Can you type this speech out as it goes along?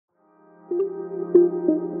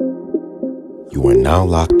You are now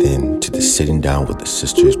locked in to the Sitting Down with the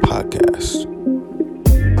Sisters podcast.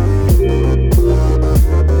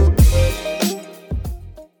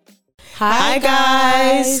 Hi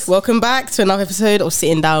guys, welcome back to another episode of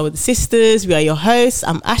Sitting Down with the Sisters. We are your hosts.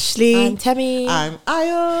 I'm Ashley. I'm Temi. I'm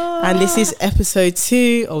Ayo. And this is episode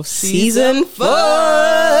 2 of season 4.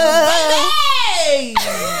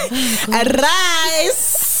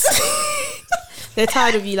 Arise. They're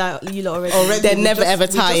tired of you lot already. They're never ever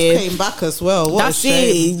tired. We just came back as well. What That's a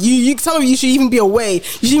shame. it. You some of you should even be away. You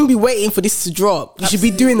should even be waiting for this to drop. You should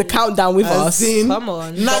be doing the countdown with us. Come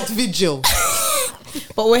on. Night vigil.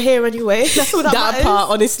 But we're here anyway. That's all that matters. Part,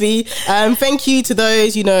 honestly. Thank you to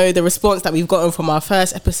those, the response that we've gotten from our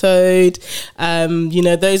first episode.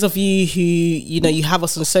 Those of you who, you have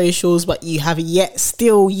us on socials, but you have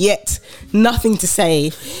still nothing to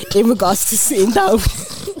say in regards to sitting down.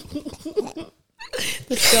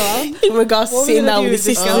 In regards to sitting down with the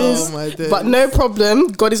sisters. Oh, my days. But no problem.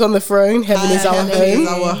 God is on the throne. Heaven is our home. Heaven is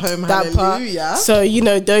our home. That part. Hallelujah. So,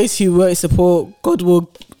 those who won't support, God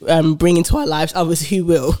will bring into our lives others who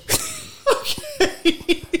will.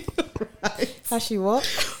 Right. Actually, what?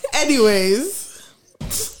 Anyways,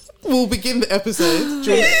 we'll begin the episode.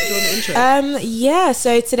 Do you want the intro?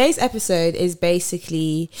 So today's episode is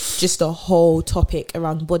basically just a whole topic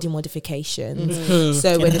around body modifications.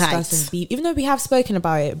 So we're discussing, even though we have spoken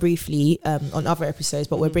about it briefly on other episodes,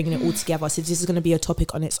 but we're bringing it all together. So this is going to be a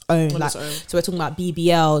topic on its own. So we're talking about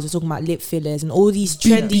BBLs, we're talking about lip fillers, and all these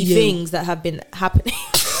trendy things that have been happening.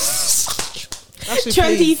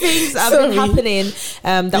 Trendy things that have been happening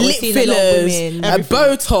that we're seeing fillers, a lot of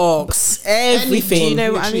women, Botox, everything. Do you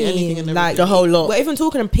know what I Literally mean? Like the whole lot. We're even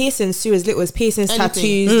talking of piercings too, as little as piercings,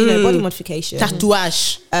 Anything. tattoos, body modification,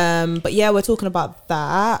 Tatouage. But yeah, we're talking about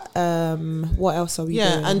that. What else are we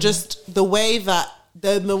doing? And just the way that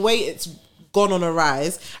the way it's gone on a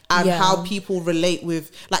rise and how people relate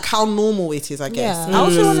with, like, how normal it is, I guess. I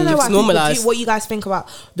also want to know It's why people normalised. do, what you guys think about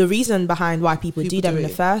the reason behind why people do them in the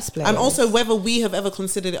first place, and also whether we have ever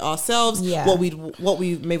considered it ourselves, what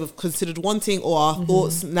we may have considered wanting, or our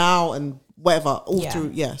thoughts now and whatever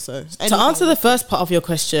through. So to answer the first part of your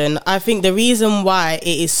question, I think the reason why it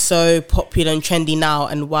is so popular and trendy now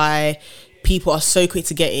and why people are so quick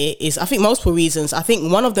to get it is, I think, multiple reasons. I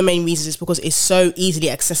think one of the main reasons is because it's so easily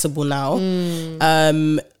accessible now.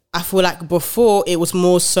 I feel like before it was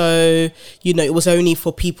more so, it was only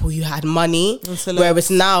for people who had money, whereas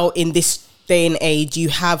now in this day and age, you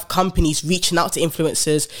have companies reaching out to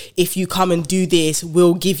influencers. If you come and do this,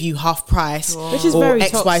 we'll give you half price, which is or very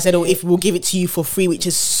XYZ, or if we'll give it to you for free, which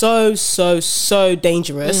is so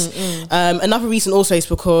dangerous. Another reason also is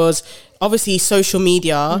because obviously social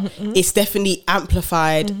media is definitely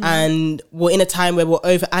amplified, and we're in a time where we're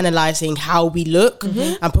over analyzing how we look,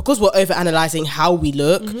 and because we're over analyzing how we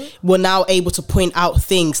look, we're now able to point out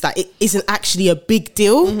things that it isn't actually a big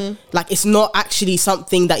deal. Like, it's not actually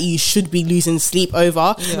something that you should be losing sleep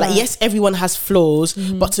over. Like, yes, everyone has flaws,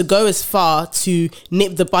 but to go as far to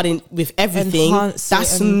nip the bud in with everything,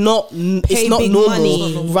 that's not, it's not normal,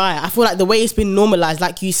 money. right? I feel like the way it's been normalized,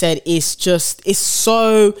 like you said, it's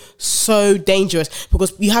so dangerous,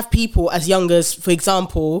 because you have people as young as, for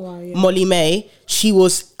example, Molly May. She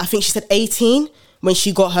was, I think she said 18 when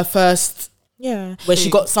she got her first, when she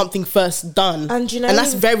got something first done, and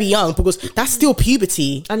that's very young, because that's still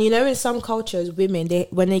puberty. And in some cultures, women,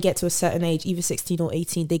 when they get to a certain age, either 16 or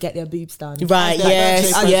 18, they get their boobs done. Right?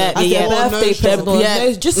 Yes. Birthday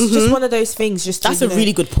present. Just one of those things. That's a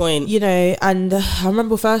really good point. And I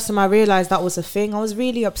remember first time I realized that was a thing, I was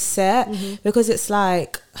really upset, because it's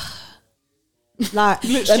like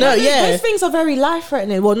those things are very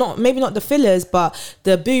life-threatening. Well, maybe not the fillers, but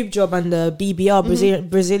the boob job and the BBL,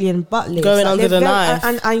 Brazilian butt lifts, going under the knife.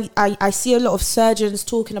 And I see a lot of surgeons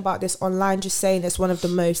talking about this online, just saying it's one of the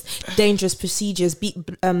most dangerous procedures,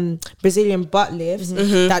 Brazilian butt lifts,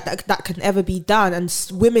 that can ever be done, and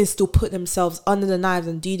women still put themselves under the knives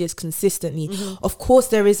and do this consistently. Of course,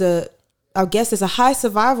 there's a high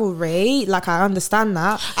survival rate. Like, I understand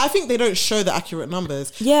that. I think they don't show the accurate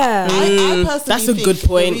numbers. Yeah. I personally that's a think good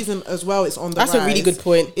point. The reason as well it's on the That's rise a really good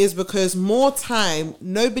point. is because more time,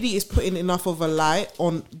 nobody is putting enough of a light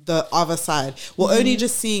on the other side. We're only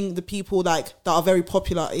just seeing the people that are very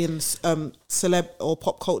popular in celeb or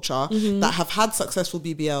pop culture that have had successful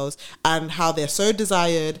BBLs and how they're so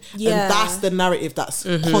desired, and that's the narrative that's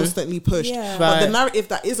constantly pushed. But the narrative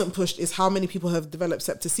that isn't pushed is how many people have developed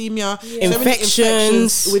septicemia, so many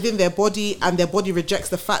infections within their body, and their body rejects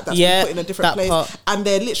the fat that's been put in a different place, and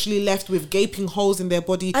they're literally left with gaping holes in their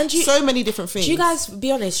body, and so many different things. Do you guys,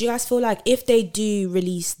 be honest, do you guys feel like if they do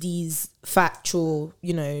release these factual,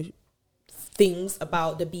 things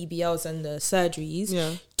about the BBLs and the surgeries,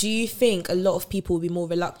 Yeah. do you think a lot of people will be more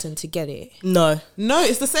reluctant to get it? No. No,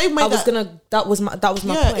 it's the same way. That was my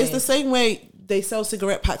Yeah, point. it's the same way they sell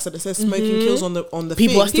cigarette packs and it says smoking kills on the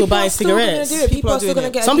People thing. are still buying still gonna cigarettes. do it. People are still doing gonna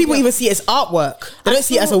it. get. Some people BBL. even see it as artwork. They don't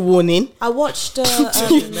see it as a warning. I watched.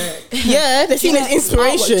 Yeah, they see it as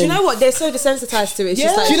inspiration. Do you know what? They're so desensitized to it. It's Yeah.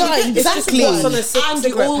 just like, Do you know what? it's just Exactly. what's on a And you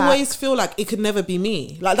cigarette always pack. feel like it could never be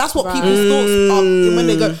me. Like that's what people's thoughts are when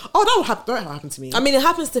they go, "Oh, don't happen to me." I mean, it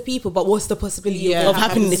happens to people, but what's the possibility Yeah. Of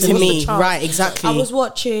happening happens to what's the me. chance? Right, exactly. I was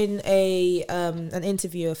watching an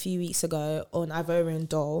interview a few weeks ago on Ivorian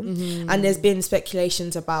Doll, and there's been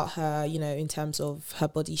speculations about her, you know, in terms of her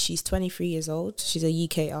body. She's 23 years old. She's a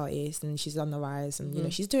UK artist, and she's on the rise, and you know,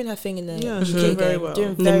 she's doing her thing in the she's UK doing very game, well. doing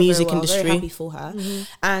In the very, music very well. industry. Very happy for her.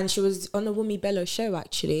 And she was on the Wumi Bello show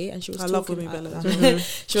actually, and she was I love talking Wumi Bello.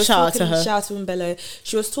 She was Shout out to talking, her. Shout out to Wumi Bello.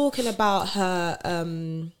 She was talking about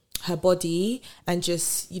her body and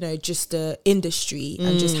just, you know, just the industry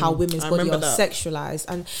and just how women's body are remember that. sexualized,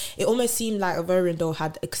 and it almost seemed like Ivorian Doll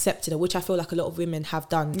had accepted it, which I feel like a lot of women have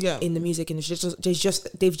done in the music industry.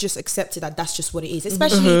 They've just accepted that that's just what it is,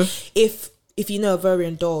 especially if you know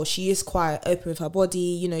Ivorian Doll, she is quite open with her body,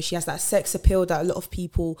 you know, she has that sex appeal that a lot of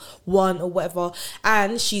people want or whatever,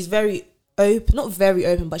 and she's very open, not very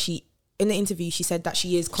open, but she, in the interview, she said that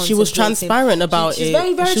she is contemplating. She was transparent about she's it.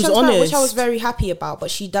 very, very She was transparent, honest. which I was very happy about.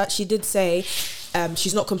 But she did say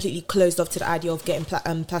she's not completely closed off to the idea of getting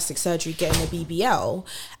plastic surgery, getting a BBL,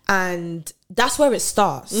 and that's where it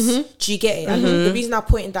starts. Do you get it? And the reason I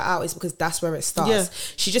pointed that out is because that's where it starts. Yeah.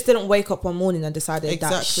 She just didn't wake up one morning and decided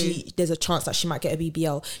Exactly. that there's a chance that she might get a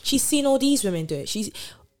BBL. She's seen all these women do it.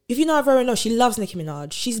 If you know her very well, she loves Nicki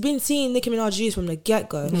Minaj. She's been seeing Nicki Minaj use from the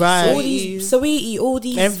get-go. Right. So all these Saweetie, all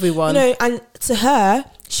these Everyone. you know, and to her,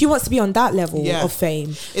 she wants to be on that level Yeah. of fame.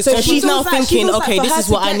 It's So she she's feels now thinking, she feels okay, for this her is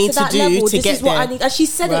what I get need to to that do level, to this get is what I there. need. And she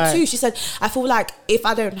said Right. it too. She said, I feel like if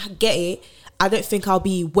I don't get it, I don't think I'll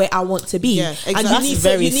be where I want to be. Yeah, And exactly. you That's need,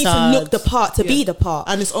 very you need to sad. look the part to be the part.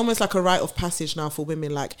 And it's almost like a rite of passage now for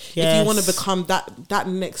women. Like if Yes. you want to become that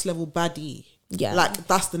next level baddie, Yeah. like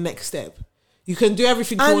that's the next step. You can do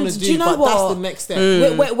everything you And want to do do, you know but what? that's the next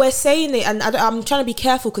step. We're saying it, and I'm trying to be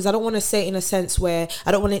careful because I don't want to say it in a sense where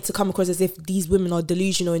I don't want it to come across as if these women are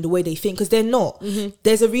delusional in the way they think, because they're not.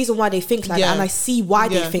 There's a reason why they think like that, and I see why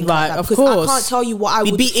they think Right, like that. of Because course. I can't tell you what I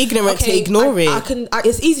You'd would be ignorant to ignore it.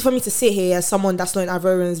 It's easy for me to sit here as someone that's not in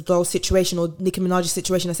Ivorian Doll's situation or Nicki Minaj's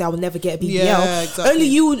situation and say I will never get a BBL. Yeah, exactly. Only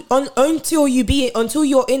you until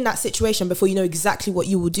you're in that situation before you know exactly what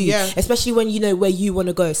you will do. Yeah. Especially when you know where you want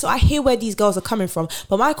to go. So I hear where these girls are coming from,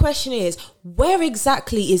 but my question is, where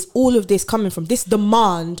exactly is all of this coming from? This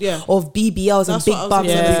demand of BBLs and That's big what I was bumps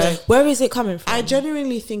gonna and say. everything. Where is it coming from? I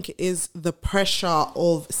genuinely think it is the pressure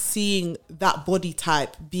of seeing that body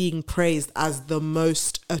type being praised as the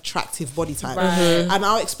most attractive body type. And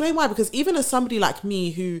I'll explain why, because even as somebody like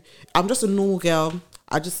me who I'm just a normal girl,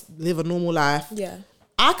 I just live a normal life. Yeah.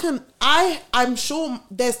 I'm sure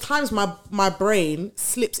there's times my brain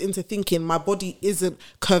slips into thinking my body isn't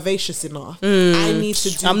curvaceous enough. I need to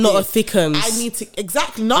do I'm not a this. thickums. I need to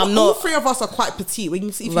exactly. Not I'm all not- three of us are quite petite. When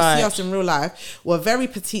you see, if you Right. see us in real life, we're very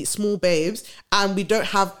petite, small babes, and we don't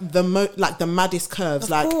have the maddest curves.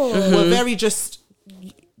 Like we're very just.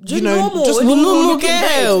 normal. Just We're normal normal looking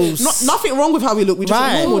girls. babes. Nothing wrong with how we look. We just look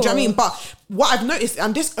Right. normal. Do you know what I mean? But what I've noticed,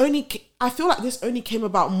 and I feel like this only came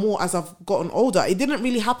about more as I've gotten older. It didn't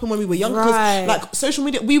really happen when we were younger. 'Cause, Right. like social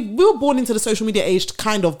media, we were born into the social media age,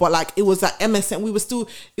 kind of, but like it was like MSN. We were still.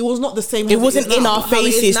 It was not the same. It as wasn't is in now. our How it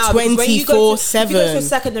is faces now, because when you go to- 24/7. If you go to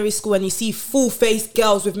secondary school and you see full-faced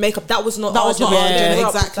girls with makeup, that was not That our was not our generation. gen, They grew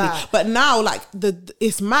up with exactly. that. But now, like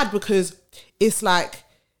it's mad because it's like.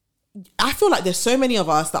 I feel like there's so many of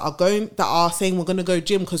us that are saying we're going to go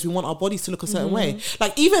gym because we want our bodies to look a certain way.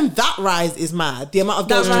 Like even that rise is mad. The amount of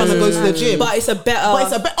girls trying to go to the gym, But it's a better. I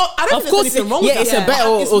don't Of think course, there's anything wrong with yeah, that. it's a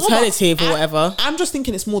better It's more about- alternative or whatever. I'm just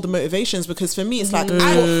thinking it's more the motivations, because for me it's like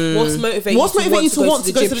What's motivating What's motivating you to want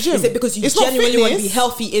to go to the gym? Is it because you It's not genuinely want to be fitness.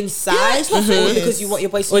 healthy inside? Yeah, it's not Or fitness. because you want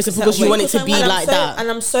your body to Or is look it a because certain you way? want it to be And I'm like so- that? And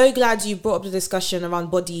I'm so glad you brought up the discussion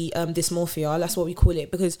around body dysmorphia. That's what we call it.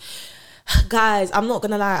 Because, guys, I'm not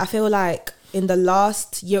going to lie. I feel like in the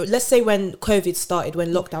last year, let's say when COVID started,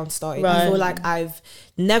 when lockdown started, I Right. feel like I've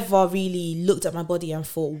never really looked at my body and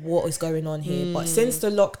thought, what is going on here? But since the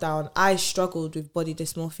lockdown, I struggled with body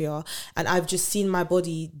dysmorphia, and I've just seen my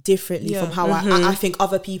body differently from how I think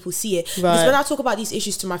other people see it. Because Right. when I talk about these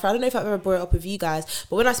issues to my friends, I don't know if I've ever brought it up with you guys,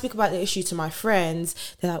 but when I speak about the issue to my friends,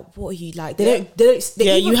 they're like, what are you like? They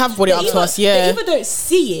Yeah, you have brought it up to us, yeah. They either don't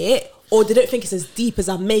see it, or they don't think it's as deep as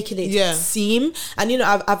I'm making it Yeah. seem. And you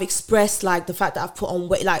know, I've expressed like the fact that I've put on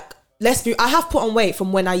weight, like I have put on weight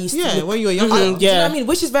from when I used to. Yeah, look, when you were younger. Do you know what I mean?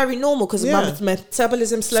 Which is very normal because my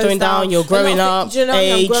metabolism slows Slowing down, you're growing up, Do you know what I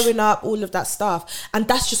mean? age. I'm growing up, all of that stuff. And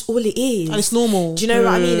that's just all it is. And it's normal. Do you know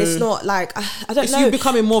what I mean? It's not like, I don't It's know. you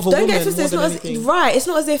becoming more of a Don't woman get twisted. It's more not than as, anything. right. It's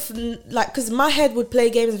not as if, like, because my head would play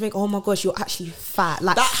games and think, oh my gosh, you're actually fat.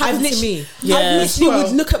 Like, That happened to me. I literally Well-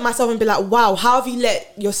 would look at myself and be like, wow, how have you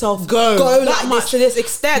let yourself Go like that this much. to this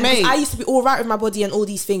extent? Mate. Because I used to be all right with my body and all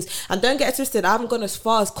these things. And don't get it twisted, I haven't gone as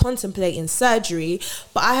far as contemplating surgery,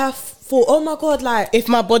 but I have thought, oh my god, like If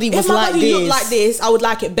my body was if my like body this, looked like this, I would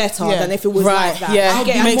like it better Yeah. than if it was Right, like that. yeah. I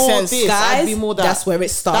get I'd be it. Makes more sense. this, Guys, I'd be more that. that's where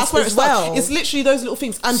it starts. That's where it as starts. well. It's literally those little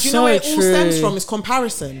things. And do you So know where it all stems true. from? Is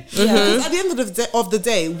comparison. Because at the end of the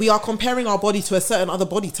day, we are comparing our body to a certain other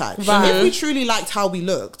body type. Right. If we truly liked how we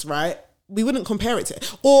looked, right, we wouldn't compare it to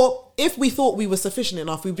it. Or if we thought we were sufficient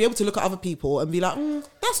enough, we'd be able to look at other people and be like,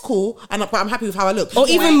 that's cool, but I'm happy with how I look. or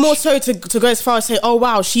even more so to go as far as say, oh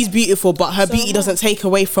wow, she's beautiful, but her beauty doesn't take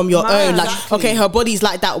away from your own. Like, Exactly. okay, her body's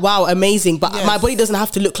like that, wow, amazing, but Yes. my body doesn't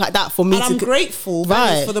have to look like that for me And to. I'm grateful,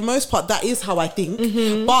 Right. right? For the most part, that is how I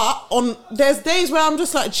think. But there's days where I'm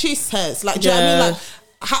just like, Jesus, like, do you know what I mean? Like,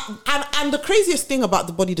 and the craziest thing about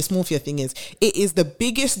the body dysmorphia thing is, it is the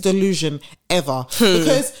biggest delusion ever.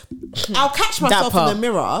 Because I'll catch myself in part. the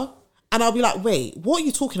mirror and I'll be like, wait, what are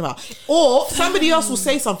you talking about? Or somebody else will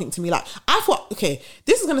say something to me like, I thought, okay,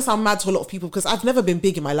 this is going to sound mad to a lot of people because I've never been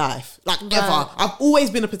big in my life, like ever. I've always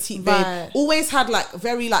been a petite babe, Right. always had like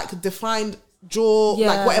very like defined jaw, Yeah,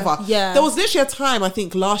 like whatever. yeah. There was literally a time, I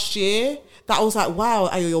think last year, that I was like, wow,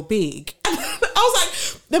 Ayo, you're big. And I was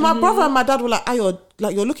like, then my brother and my dad were like, Ayo,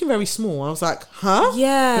 like, you're looking very small. I was like, huh?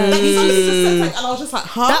 Yeah. Like, he suddenly just said something, and I was just like,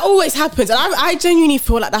 huh? That always happens, and I genuinely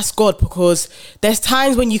feel like that's God, because there's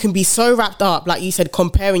times when you can be so wrapped up, like you said,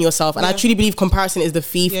 comparing yourself, and I truly believe comparison is the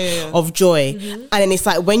thief of joy. And then it's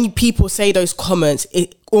like when people say those comments,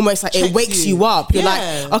 it almost like it Checks wakes you. you up. You're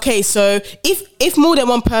Yeah. like, okay, so if more than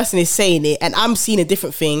one person is saying it and I'm seeing a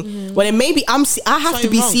different thing, well then maybe I have to Something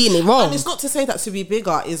be wrong. seeing it wrong. And it's not to say that to be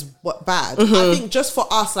bigger is what bad. I think just for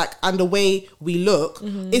us, like, and the way we look,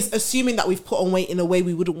 it's assuming that we've put on weight in a way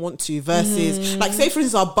we wouldn't want to, versus like, say for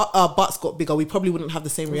instance our butts got bigger, we probably wouldn't have the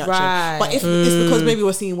same reaction. Right. But if it's because maybe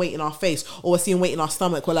we're seeing weight in our face or we're seeing weight in our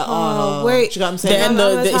stomach, we're like, oh, wait. do you know what I'm The saying? end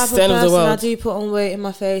I'm of the it's type the end of the person, I world. do put on weight in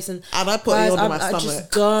my face, and I put it on my I stomach.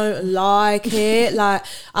 just don't like it. Like,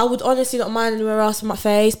 I would honestly not mind anywhere else on my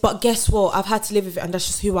face, but guess what? I've had to live with it, and that's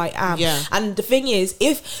just who I am. Yeah. And the thing is,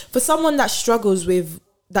 if for someone that struggles with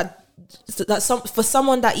for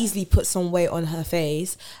someone that easily puts on weight on her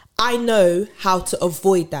face, I know how to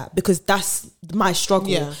avoid that because that's my struggle.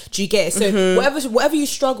 Yeah. Do you get it? So whatever you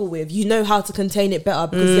struggle with, you know how to contain it better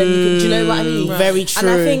because then you can. Do you know what I mean? Very true.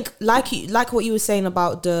 And I think like what you were saying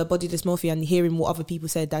about the body dysmorphia and hearing what other people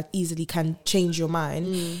said that easily can change your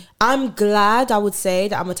mind. I'm glad, I would say,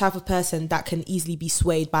 that I'm a type of person that can easily be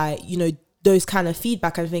swayed by, you know, those kind of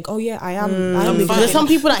feedback and think, oh yeah, I am big. fine. There's some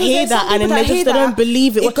people that Because hear there's some that and then people they that just hear they don't that,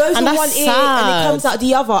 believe it. It goes and in that's one ear sad. and it comes out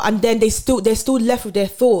the other, and then they're still left with their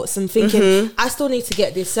thoughts and thinking, I still need to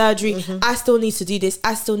get this surgery. I still need to do this.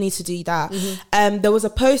 I still need to do that. There was a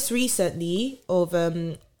post recently of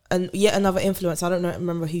yet another influencer. I don't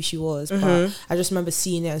remember who she was, but I just remember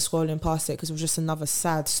seeing it and scrolling past it because it was just another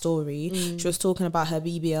sad story. She was talking about her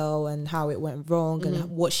BBL and how it went wrong and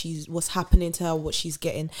what's happening to her, what she's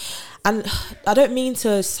getting. And I don't mean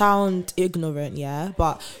to sound ignorant, yeah,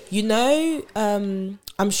 but you know,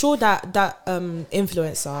 I'm sure that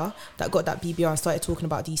influencer that got that BBL and started talking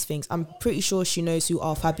about these things, I'm pretty sure she knows who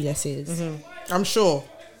R Fabulous is. I'm sure.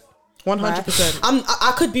 100%.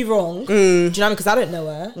 I could be wrong. Do you know what I mean? Because I don't know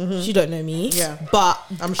her. She don't know me. Yeah. But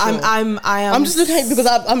I'm sure. I'm just looking at it because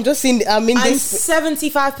I'm just seeing. I'm in I'm this.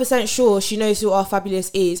 75% sure she knows who R Fabulous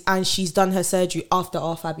is, and she's done her surgery after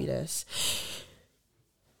R Fabulous.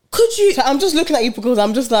 Could you? So I'm just looking at you because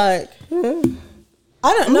I'm just like.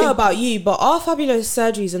 I don't know about you, but R Fabulous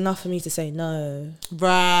surgery is enough for me to say no.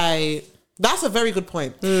 Right. That's a very good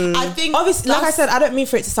point. I think Obviously, like I that's- said, I don't mean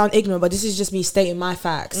for it to sound ignorant, but this is just me stating my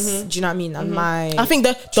facts. Do you know what I mean? And I think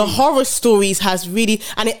the horror stories has really,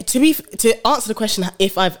 and to answer the question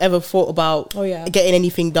if I've ever thought about getting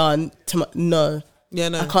anything done, no. Yeah,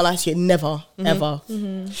 no. I can't lie to you, never, ever.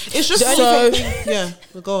 It's just So- so yeah,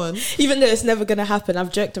 we're going. even though it's never gonna happen,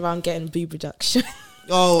 I've joked around getting boob reduction.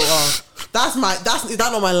 Oh, is that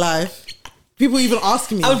not my life? People even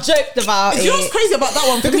ask me. I've joked about it. You know what's crazy about that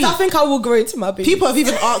one? For because me, I think I will grow into my boob. people have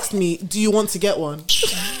even asked me, "Do you want to get one?"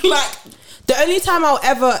 Like, The only time I'll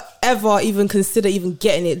ever even consider even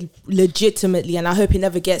getting it legitimately, and I hope it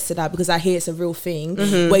never gets to that because I hear it's a real thing,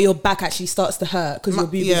 where your back actually starts to hurt because your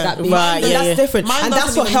boob is that big. Right, And that's different. Mine And that's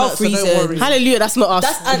doesn't for even health hurt, so don't reasons. worry. Hallelujah, that's not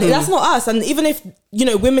us. That's not us. And even if, you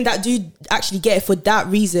know, women that do actually get it for that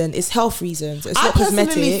reason, it's health reasons. It's I not personally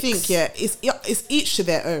cosmetics. think, it's each to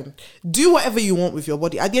their own. Do whatever you want with your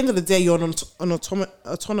body. At the end of the day, you're an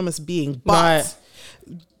autonomous being, but Right.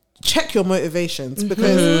 check your motivations,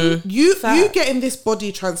 because you getting this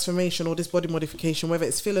body transformation or this body modification, whether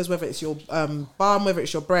it's fillers, whether it's your bum, whether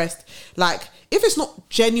it's your breast, like if it's not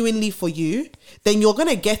genuinely for you, then you're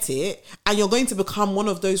gonna get it and you're going to become one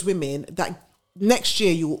of those women that next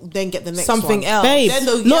year you will then get the next Something one. else. Babe, Then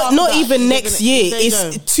the year not after that, even you're next gonna- year. there you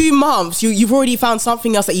It's go. 2 months. You've already found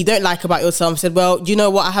something else that you don't like about yourself. Said, well, you know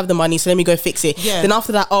what? I have the money, so let me go fix it. Yeah. Then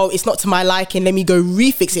after that, oh, it's not to my liking. Let me go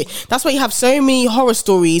refix it. That's why you have so many horror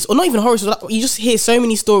stories, or not even horror stories. You just hear so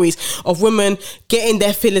many stories of women getting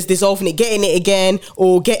their fillers, dissolving it, getting it again,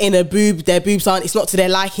 or getting their boobs aren't. It's not to their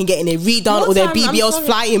liking, getting it redone, More or their time, I'm BBLs sorry.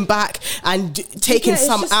 flying back and taking it's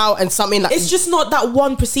some just- out and something like. It's just not that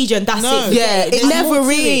one procedure and that's No. it. yeah, it There's never more to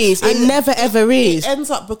it. is. It And never ever is. It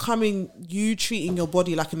ends up becoming you treating your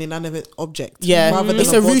body like an inanimate object. Yeah. rather than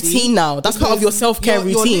It's a body. routine now. That's part of Because your self-care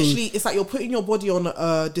you're routine. literally, it's like you're putting your body on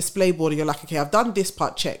a display board and you're like, okay, I've done this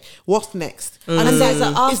part, check. What's next? And there's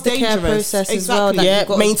an It's aftercare dangerous. process as well. Exactly. That Yeah, you've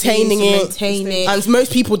got maintaining to it. maintain it. And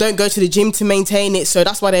most people don't go to the gym to maintain it, so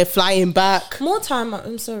that's why they're flying back. More time,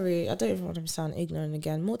 I'm sorry, I don't even want to sound ignorant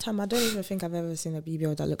again. More time, I don't even think I've ever seen a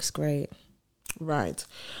BBL that looks great. Right.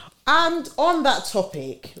 And on that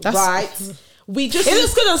topic, That's- right, we just... It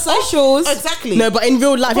looks good on socials. Exactly. No, but in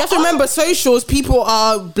real life, you have to remember socials. People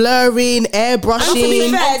are blurring, And to be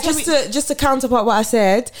airbrushing. fair, just to counterpart what I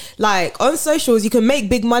said, like on socials, you can make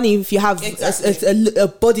big money if you have a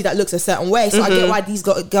body that looks a certain way. So I get why these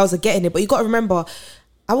girls are getting it, but you got to remember,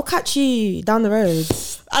 I will catch you down the road.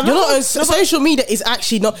 And You're I not on was- social media is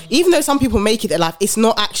actually not, even though some people make it their life, it's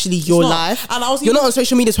not actually your not. life. And I was You're even- not on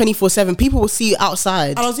social media 24/7. People will see you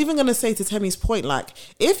outside. And I was even going to say to Temi's point, like,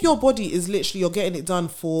 if your body is literally, you're getting it done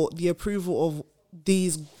for the approval of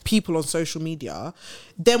these people on social media,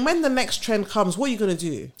 then when the next trend comes, what are you going to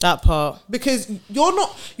do? That part. Because your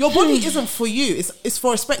body isn't for you, it's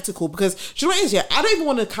for a spectacle. Because do you know what it is? Yeah, I don't even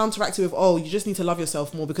want to counteract it with, oh, you just need to love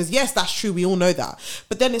yourself more, because yes, that's true, we all know that,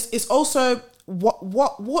 but then it's also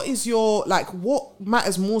what is your, like, what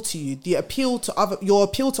matters more to you, the appeal to your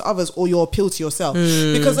appeal to others or your appeal to yourself?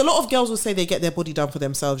 Because a lot of girls will say they get their body done for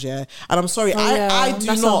themselves, yeah, and I'm sorry, I do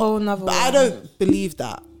that's a not, whole nother but I one. don't believe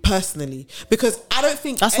that personally, because I don't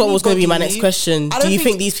think That's what was going to be my anybody- next question. I Do don't you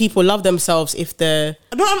think these people love themselves if they're...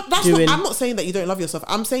 No, that's doing- not, I'm not saying that you don't love yourself.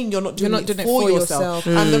 I'm saying you're not doing, not it, doing it for for yourself. yourself.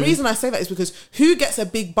 And the reason I say that is because who gets a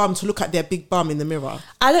big bum to look at their big bum in the mirror?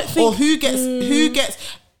 I don't think. Or who gets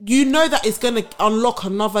you know that it's going to unlock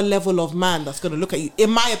another level of man that's going to look at you, in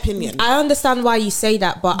my opinion. I understand why you say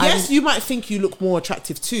that, but Yes, you might think you look more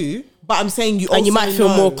attractive too, but I'm saying you also And you might feel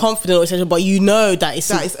know more confident, etc., but you know that it's...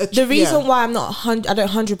 that it's a the reason yeah. why I don't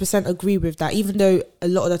 100% agree with that, even though a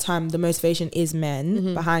lot of the time the motivation is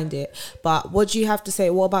men behind it. But what do you have to say?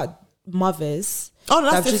 What about mothers? Oh,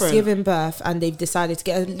 that's that have just different. given birth and they've decided to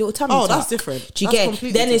get a little tummy Oh, tuck? that's different. Do you That's get?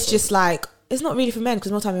 completely Then it's different. just like, it's not really for men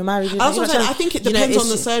because more time you're married. That's what I'm saying. I think it depends on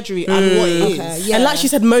the surgery and what it is. Okay, yeah. And like she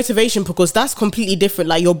said, motivation, because that's completely different.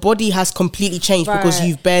 Like your body has completely changed because Right.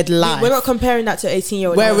 you've bared life. We're not comparing that to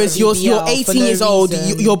 18-year-old. Whereas you're 18 years old,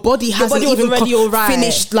 your body hasn't body was even already alright.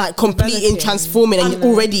 finished like completing, Developing. transforming, and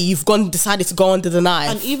already you've decided to go under the knife.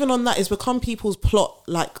 And even on that, it's become people's plot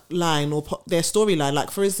line or their storyline.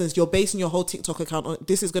 Like, for instance, you're basing your whole TikTok account on,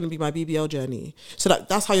 this is going to be my BBL journey, so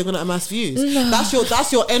that's how you're going to amass views.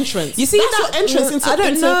 That's your entrance. You see that's that? your entrance into, I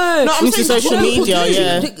don't know. No, I'm Into saying that's social what people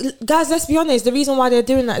media, do. yeah. Guys, let's be honest. The reason why they're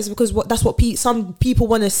doing that is because that's what some people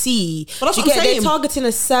want to see. But that's Do you what I'm get? saying. They're targeting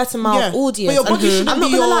a certain amount of Yeah. audience. But your body And shouldn't I'm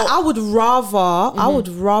not be gonna your- lie. I would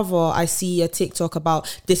rather I see a TikTok about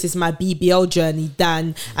this is my BBL journey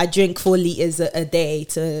than I drink 4 liters a day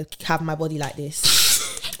to have my body like this.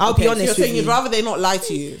 I'll Okay, be so honest you're with saying you. you'd rather they not lie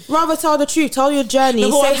to you. Rather tell the truth, tell your journey, No,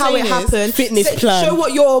 but what say I'm how it saying is happened, fitness plan. show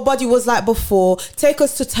what your body was like before, take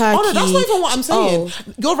us to Turkey. Oh no, that's not even what I'm saying.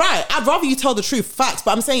 Oh. You're right. I'd rather you tell the truth, facts.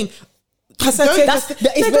 But I'm saying. Take us to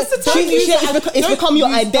It's become your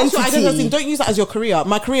identity. Don't use that as your career.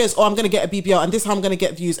 My career is, I'm going to get a BBL and this is how I'm going to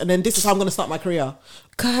get views and then this is how I'm going to start my career.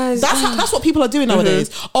 Because that's what people are doing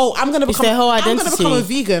nowadays. Oh, I'm gonna become their whole I'm gonna identity. become a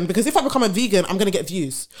vegan because if I become a vegan, I'm gonna get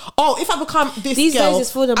views. Oh, if I become this these girl, days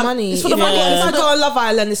it's for the money. It's for the If money. If I go on Love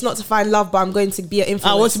Island, it's not to find love, but I'm going to be an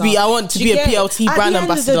influencer. I want to Do be you a get it? PLT brand At the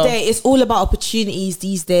ambassador. end of the day, it's all about opportunities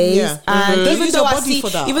these days. Yeah. And Don't even use though your I body see, for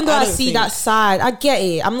that. even though I I don't see think. that side, I get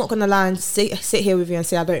it. I'm not gonna lie and sit here with you and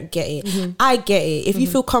say I don't get it. I get it. If you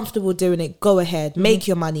feel comfortable doing it, go ahead, make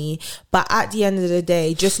your money. But at the end of the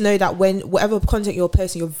day, just know that when whatever content you're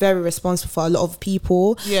posting, you're very responsible for a lot of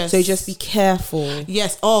people. Yes. So just be careful.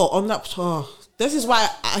 Yes. Oh, on that. Oh, this is why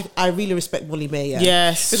I really respect Molly May. Yeah.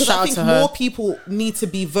 Yes, Because shout I out think to her. more people need to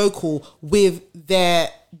be vocal with their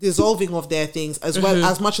dissolving of their things as well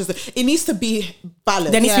as much as it needs to be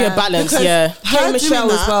balanced. There needs to be a Yeah. balance. Because Yeah. K her Michelle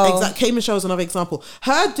doing as that, well. K Michelle is another example.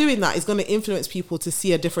 Her doing that is going to influence people to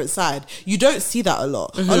see a different side. You don't see that a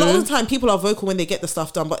lot. A lot of the time, people are vocal when they get the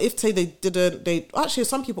stuff done. But if say they actually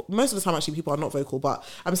some people, most of the time actually people are not vocal. But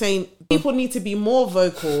I'm saying people need to be more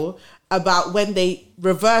vocal about when they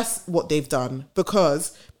reverse what they've done,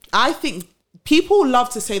 because I think people love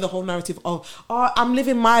to say the whole narrative of, oh, I'm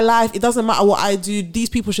living my life, it doesn't matter what I do, these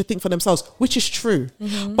people should think for themselves, which is true.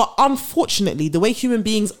 But unfortunately, the way human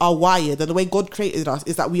beings are wired and the way God created us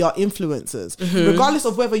is that we are influencers. Regardless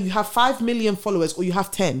of whether you have 5 million followers or you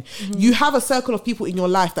have 10, you have a circle of people in your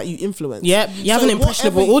life that you influence. Yep, you have an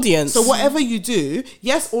impressionable whatever- audience. So whatever you do,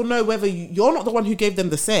 yes or no, whether you're not the one who gave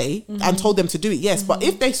them the say and told them to do it, yes, but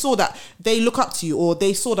if they saw that they look up to you, or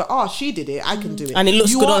they saw that, oh, she did it, I can do it, And it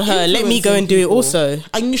looks You good are on her, let me go influencing and do it people. also.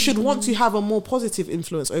 And you should want to have a more positive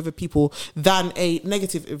influence over people than a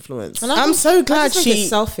negative influence. And I I'm think- so I glad just think she- it's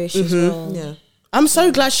selfish as well. Yeah. I'm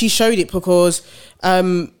so glad she showed it, because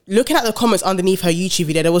looking at the comments underneath her YouTube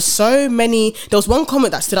video, there was so many. There was one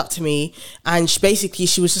comment that stood up to me, and she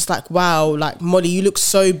was just like, wow, like, Molly, you look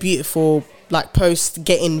so beautiful, like, post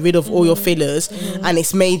getting rid of all your fillers, and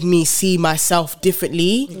it's made me see myself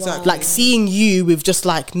differently. Exactly. Like, seeing you with just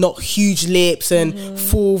like not huge lips and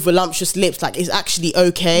full voluptuous lips, like, it's actually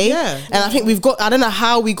okay. Yeah. And I think I don't know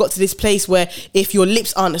how we got to this place where if your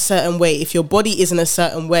lips aren't a certain way, if your body isn't a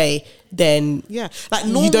certain way, then Yeah, like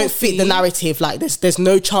you don't fit the normalcy- narrative. Like, there's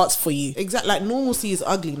no chance for you. Exactly, like normalcy is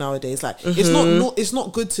ugly nowadays. Like Mm-hmm. it's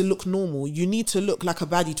not good to look normal. You need to look like a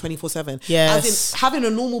baddie 24/7. Yes. As in having a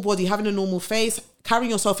normal body, having a normal face,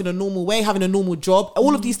 carrying yourself in a normal way, having a normal job.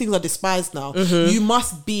 All of these things are despised now. Mm-hmm. You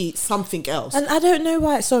must be something else. And I don't know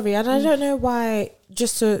why. Sorry, and I don't know why.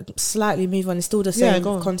 Just to slightly move on, it's still the Yeah, same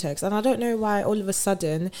go on. context, and I don't know why all of a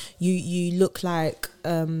sudden you look like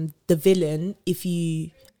the villain if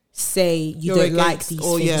you say you You're don't against- like these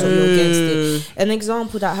or things yeah. or you're against it. An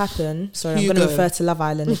example that happened. Sorry, I'm Hugo. going to refer to Love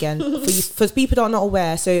Island again for people that are not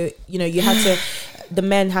aware. So you had to. The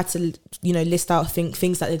men had to, list out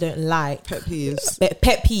things that they don't like. Pet peeves.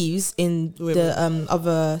 Pet peeves in Women. the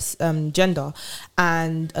other gender.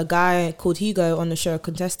 And a guy called Hugo on the show, a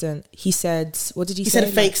contestant, he said, what did he say? He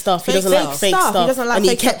said fake stuff. He Fake doesn't like fake stuff. He doesn't like and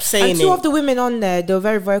fake he kept stuff. And saying two it. of the women on there, they were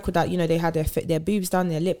very vocal that, they had their boobs done,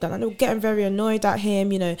 their lip done, and they were getting very annoyed at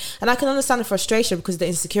him, And I can understand the frustration because the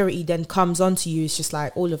insecurity then comes onto you. It's just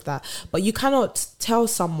like all of that. But you cannot tell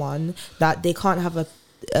someone that they can't have a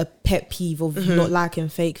pet peeve of not liking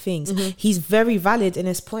fake things. He's very valid in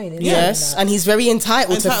his point. in Yes, saying that. and he's very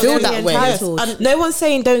entitled to Entitled, feel very that way. Entitled. Yes, and- No one's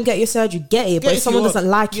saying don't get your surgery, get it. But Get if if someone you want. doesn't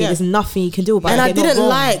like it, Yeah. there's nothing you can do about it. And I They're not didn't wrong.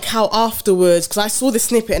 like how afterwards, because I saw the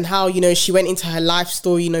snippet and how, she went into her life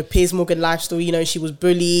story, Piers Morgan life story, she was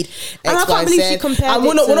bullied, And I X, Y, can't believe Z. she compared And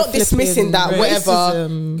we're it not, to we're not dismissing that, flipping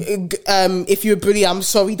whatever. If you're bullied, I'm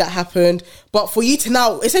sorry that happened. But for you to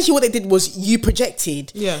now, essentially what they did was you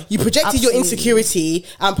projected. Yeah. You projected your Absolutely. insecurity,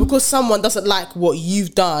 and because someone doesn't like what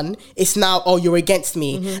you've done, it's now, oh, you're against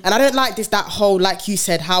me. And I don't like that whole, like you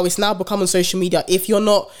said, how it's now become on social media. If you're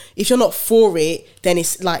not for it, then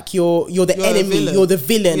it's like you're the You're a enemy, villain. you're the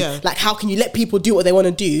villain. Yeah. Like, how can you let people do what they want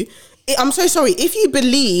to do? I'm so sorry. If you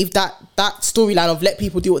believe that storyline of let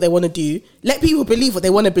people do what they want to do, let people believe what they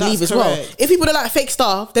want to believe That's as well. correct. If people don't like fake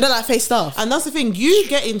stuff, they don't like fake stuff. And that's the thing, you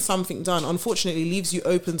getting something done unfortunately leaves you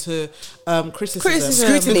open to criticism.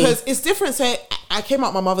 Scrutiny. Because it's different. Say I came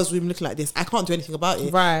out my mother's womb looking like this, I can't do anything about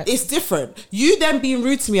it. Right. It's different. You then being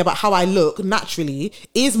rude to me about how I look naturally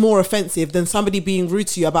is more offensive than somebody being rude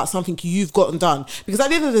to you about something you've gotten done. Because at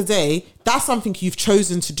the end of the day, that's something you've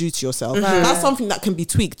chosen to do to yourself. That's something that can be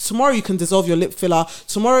tweaked. Tomorrow you can dissolve your lip filler.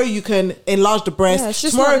 Tomorrow you can enlarge the breast. Yeah, it's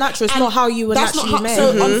just Tomorrow, not natural. It's and not how you were that's naturally not made.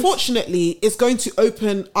 So unfortunately, it's going to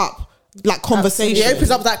open up like conversation. It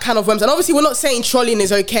opens up that kind of worms, and obviously we're not saying trolling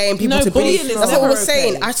is okay and people No, to bully. bullying is That's not never what we're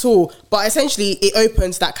saying okay. at all. But essentially, it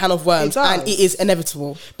opens that kind of worms, It does. and it is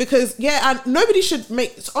inevitable. Because and nobody should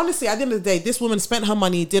make, honestly, at the end of the day, this woman spent her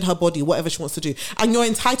money, did her body, whatever she wants to do, and you're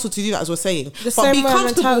entitled to do that, as we're saying. The same way I'm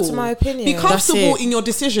entitled to my opinion. Be That's comfortable it. in your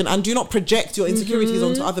decision, and do not project your insecurities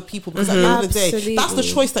onto other people, because at the end of the day, that's the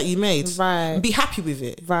Absolutely. choice that you made. Right. Be happy with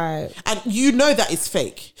it. Right. And you know that it's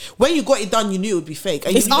fake. When you got it done, you knew it would be fake.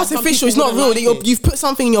 And you It's knew that some artificial. people It's not wouldn't real. like it. You've put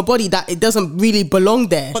something in your body that it doesn't really belong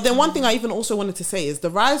there. But then one thing I even also wanted to say is the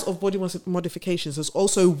rise of body modifications has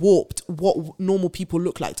also warped what normal people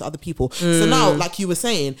look like to other people. So now, like you were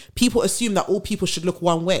saying, people assume that all people should look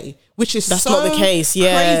one way, which is That's so not the case,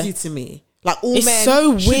 yeah. crazy to me. Like all It's men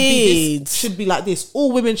so should be weird. this, should be like this.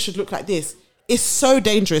 All women should look like this. It's so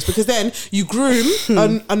dangerous, because then you groom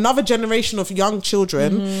another generation of young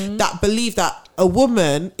children that believe that a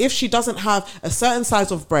woman, if she doesn't have a certain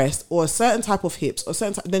size of breast or a certain type of hips or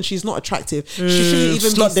then she's not attractive. She shouldn't even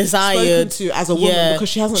She's be not spoken desired to as a woman, because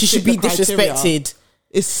she hasn't. She should fit be the criteria. disrespected.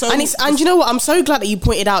 It's so, And you know what? I'm so glad that you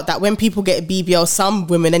pointed out that when people get BBL, some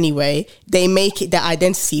women anyway, they make it their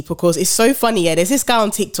identity, because it's so funny. Yeah, there's this guy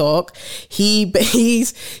on TikTok.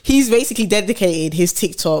 He's basically dedicated his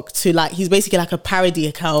TikTok to he's basically like a parody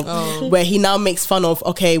account where he now makes fun of,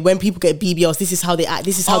 okay, when people get BBLs, this is how they act,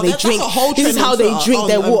 this is how they that's drink, a whole this is trend how on they Twitter, drink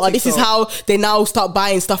their on water, this is TikTok. how they now start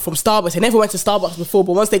buying stuff from Starbucks. They never went to Starbucks before,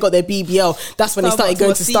 but once they got their BBL, that's when they started Starbucks going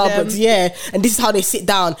will to see Starbucks. them. Yeah, and this is how they sit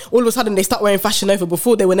down. All of a sudden, they start wearing Fashion Nova.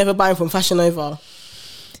 Before, they were never buying from Fashion Nova.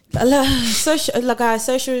 Social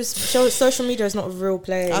media is not a real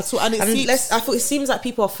place At all, and it seeps- I thought it seems like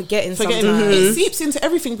people are forgetting Forgetting, sometimes. it seeps into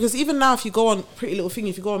everything, because even now, if you go on Pretty Little Thing,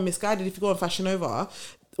 if you go on Misguided, if you go on Fashion Nova,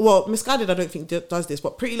 well, Misguided I don't think does this,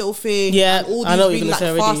 but Pretty Little Thing, Yeah, and all I know what these you're really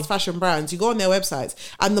gonna say already. fast fashion brands, you go on their websites,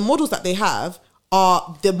 and the models that they have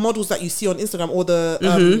are the models that you see on Instagram, or the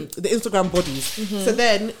Instagram bodies. So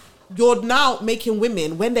then you're now making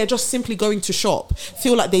women, when they're just simply going to shop,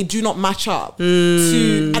 feel like they do not match up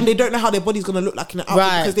to, and they don't know how their body's going to look like in an outfit,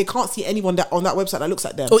 Right. because they can't see anyone on that website that looks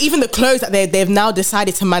like them. Or even the clothes that they've now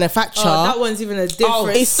decided to manufacture. Oh, that one's even a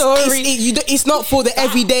different It's, story. it's not for the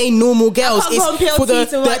everyday normal girls. can't It's go on PLT for the,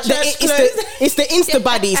 to wear church clothes. it's the Insta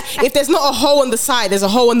baddies. If there's not a hole on the side, there's a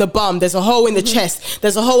hole on the bum. There's a hole in the chest.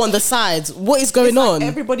 There's a hole on the sides. What is going on?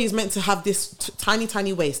 Everybody is meant to have this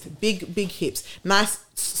tiny waist, big hips, nice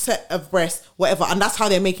set of breasts, whatever, and that's how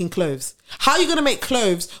they're making clothes. How are you going to make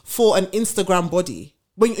clothes for an Instagram body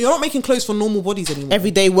when you're not making clothes for normal bodies anymore?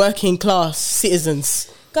 Everyday working class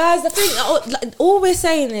citizens. Guys, the thing, all we're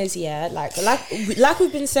saying is, like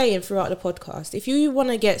we've been saying throughout the podcast, if you want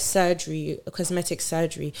to get surgery, cosmetic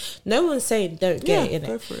surgery, no one's saying don't get it,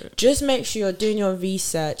 go innit? for it. Just make sure you're doing your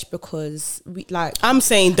research, because I'm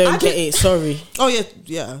saying don't get it. Sorry. Oh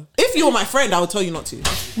yeah. If you're my friend, I would tell you not to.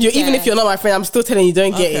 Even if you're not my friend, I'm still telling you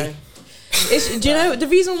don't get Okay. it. do you know the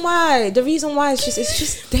reason why? The reason why it's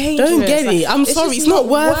just dangerous. Don't get Like, it. I'm it's sorry. just It's not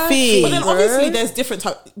worth it. But then bro. obviously there's different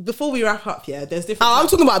types. Before we wrap up, there's different. I'm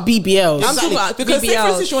types. talking about BBLs. I'm talking about because say, for BBL.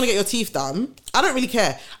 instance, you want to get your teeth done. I don't really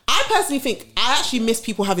care. I personally think I actually miss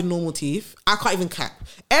people having normal teeth. I can't even cap.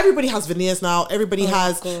 Everybody has veneers now. Everybody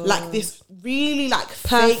has God. like this really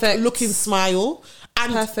Perfect. fake looking smile.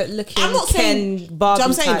 And Perfect looking I'm not Ken saying, do you know Barbie what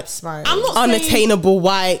I'm saying? type smile. I'm not saying, Unattainable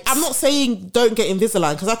white. I'm not saying don't get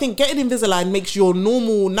Invisalign, because I think getting Invisalign makes your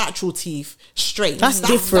normal natural teeth straight. That's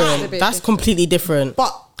different. fine. bit That's different. completely different.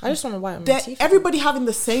 But I just want to whiten my teeth. everybody having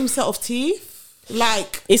the same set of teeth,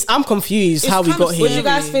 like I'm confused It's how we kind got of here. What do you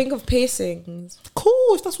guys Scary. think of piercings? cool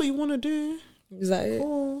if that's what you want to do. Is that it?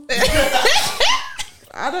 Cool.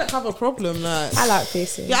 I don't have a problem. Like, I like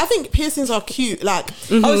piercings. yeah, I think piercings are cute. Like,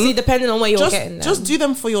 Obviously, depending on where you're getting them. just do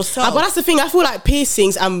them for yourself. But that's the thing. I feel like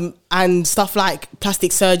piercings and stuff like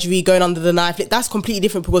plastic surgery, going under the knife, that's completely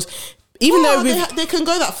different, because even though they can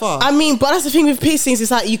go that far. I mean, but that's the thing with piercings.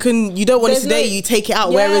 It's like you don't want it There's today, no- you take it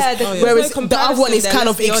out. Yeah, whereas there's no the other one is comparison kind there,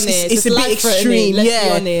 of let's be honest. it's a It's bit life-threatening, extreme. let's be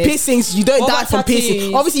Yeah, honest. piercings, you don't What die about from piercing.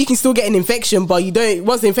 tattoos? Obviously, you can still get an infection, but you don't.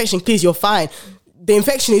 Once the infection clears, you're fine. The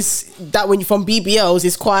infection is that when you're from BBLs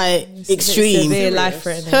is quite extreme. Severe life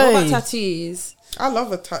threatening. Hey. What about tattoos? I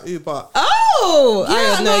love a tattoo, but Oh,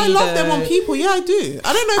 I love them on people. Yeah, I do.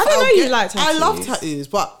 I don't know if I don't I'll know you get- like I love tattoos. tattoos,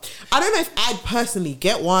 but I don't know if I'd personally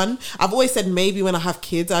get one. I've always said maybe when I have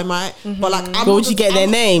kids I might, but like, I'm But not would you get their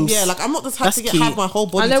names? Yeah, like I'm not the type That's to cute. have my whole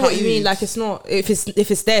body. I know what you tattooed. mean. Like, it's not, if it's there,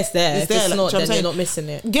 it's there. It's If there, it's like, not, do you know what I'm then saying? you're not missing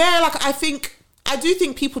it. Yeah, like I do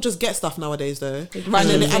think people just get stuff nowadays though,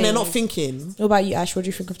 and they're not thinking. What about you, Ash? What do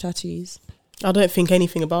you think of tattoos? I don't think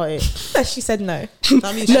anything about it. She said no.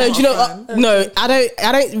 That means No, you're do you not know? a fan. No,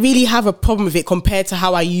 I don't really have a problem with it compared to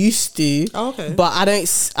how I used to. Oh, okay. But I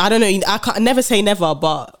don't know. I never say never,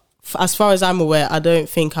 but as far as I'm aware, I don't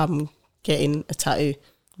think I'm getting a tattoo.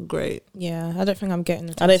 Great. Yeah, I don't think I'm getting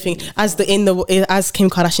it. I don't think as Kim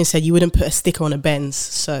Kardashian said, you wouldn't put a sticker on a Benz.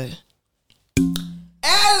 So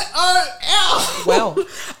LOL. Well,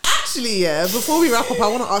 Actually, yeah. Before we wrap up, I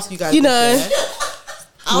want to ask you guys. You this,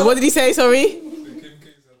 know. yeah? What did he say? Sorry.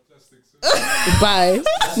 Bye.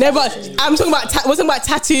 No, but I'm talking about we're talking about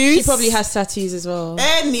tattoos. she probably has tattoos as well.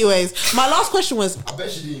 Anyways, my last question was, I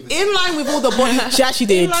bet she didn't even. in line with all the body. She actually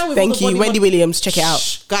did. in line with Thank all the you, body Wendy Williams. Check it out.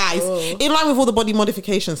 Shh, guys. In line with all the body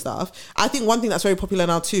modification stuff, I think one thing that's very popular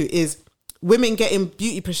now too is women getting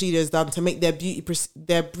beauty procedures done to make their beauty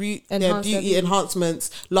enhancements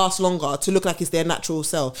last longer to look like it's their natural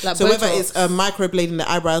self. Like so whether Botox. it's microblading the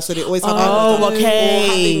eyebrows so they always have eyebrows done, okay. or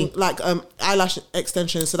having like eyelash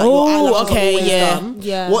extensions so that your eyelashes okay, are always yeah. done.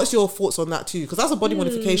 Yeah. What's your thoughts on that too? Because that's a body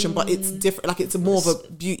modification, but it's different. Like it's more of a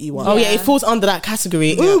beauty one. Oh yeah, it falls under that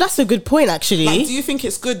category. That's a good point, actually. Like, do you think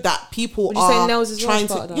it's good that people Would you say are nails as well trying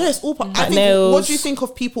as part to? of that? Yeah, it's all part. I Like think. nails. What do you think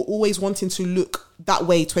of people always wanting to look that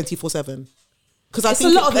way 24/7? Because I It's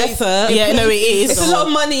think a lot it of plays- effort. Yeah, no, it is. It's a lot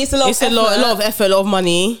of money. It's a lot It's of a effort. lot of effort, a lot of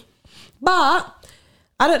money. But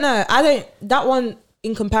I don't know. That one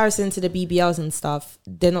in comparison to the BBLs and stuff,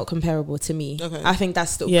 they're not comparable to me. Okay. I think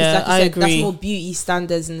that's still Yeah, like you I said, agree. that's more beauty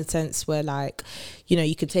standards in the sense where like, you know,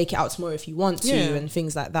 you could take it out tomorrow if you want to Yeah. and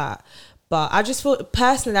things like that. But I just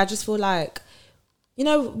feel like, you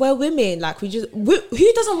know, we're women, like who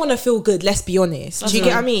doesn't want to feel good? Let's be honest. Do you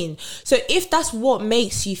get what I mean? So if that's what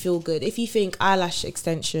makes you feel good, if you think eyelash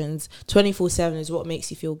extensions 24/7 is what makes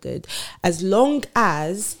you feel good, as long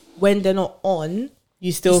as when they're not on,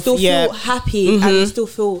 You still, feel happy and you still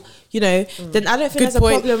feel, you know, then I don't think Good there's a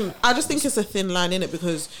point. problem. I just think it's a thin line in it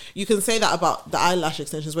because you can say that about the eyelash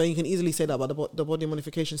extensions, where you can easily say that about the body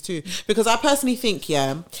modifications too. Because I personally think,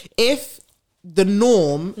 if the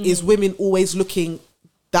norm is women always looking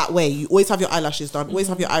that way, you always have your eyelashes done, always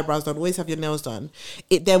have your eyebrows done, always have your nails done,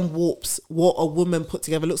 it then warps what a woman put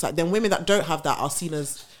together looks like. Then women that don't have that are seen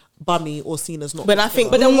as bummy or seen as not. But I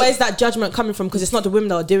think- But then where's that judgment coming from? Because it's not the women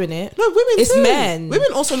that are doing it. no, women It's too. men.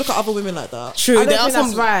 Women also look at other women like that. True, I don't there are think some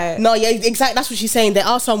that's right. No, yeah, exactly. That's what she's saying. There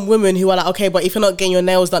are some women who are like, okay, but if you're not getting your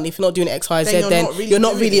nails done, if you're not doing X, Y, Z, Then then you're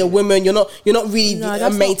not really a woman. You're not really No, that's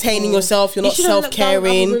not maintaining cool. yourself. You're You not shouldn't look down on other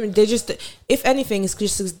self-caring. women. They just, if anything, it's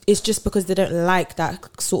just because they don't like that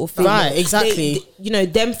sort of thing. Right, exactly. You know,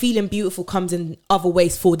 them feeling beautiful comes in other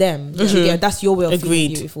ways for them. Yeah, that's your way of Agreed.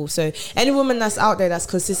 feeling beautiful. So any woman that's out there that's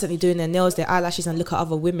consistently doing their nails, their eyelashes, and look at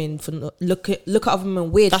other women look at other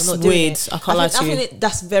women weird. That's for not doing weird. it. I can't lie to you. think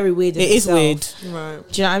that's very weird. In It is itself. weird.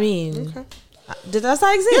 Right. Do you know what I mean? Does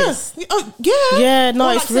that exist? Yeah. No,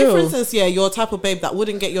 Or it's like, say for real. instance, you're a type of babe that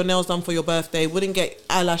wouldn't get your nails done for your birthday, wouldn't get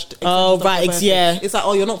eyelash. extensions Oh, done for right, your birthday. yeah. It's like,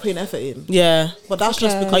 oh, you're not putting effort in. Yeah. But that's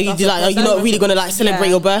just Okay. because Are you that's a like? Are you personal not really gonna like celebrate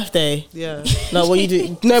Yeah. your birthday? Yeah. No, what you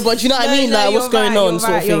do? No, but do you know what I mean? No, Like, what's you're going right, on? You're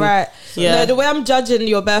Sort right, of you're thing. right. Yeah. No, the way I'm judging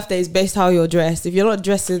your birthday is based how you're dressed. If you're not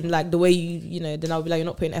dressing like the way you know, then I'll be like, you're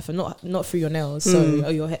not putting effort, not through your nails. So,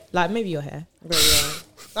 or your hair, like maybe your hair. But yeah.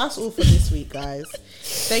 That's all for this week, guys.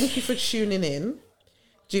 Thank you for tuning in.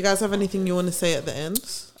 Do you guys have anything you want to say at the end?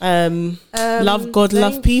 Love God,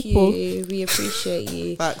 love Thank people. you. We appreciate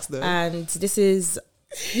you. Facts, though. And this is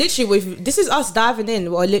literally this is us diving in.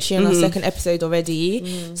 We're literally on our second episode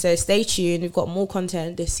already. So stay tuned. We've got more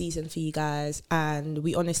content this season for you guys, and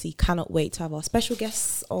we honestly cannot wait to have our special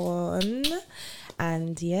guests on.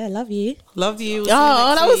 And yeah, love you. Love you. Oh,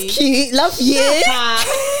 that was cute. Love you.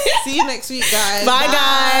 See you next week, guys. Bye,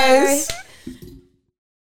 guys.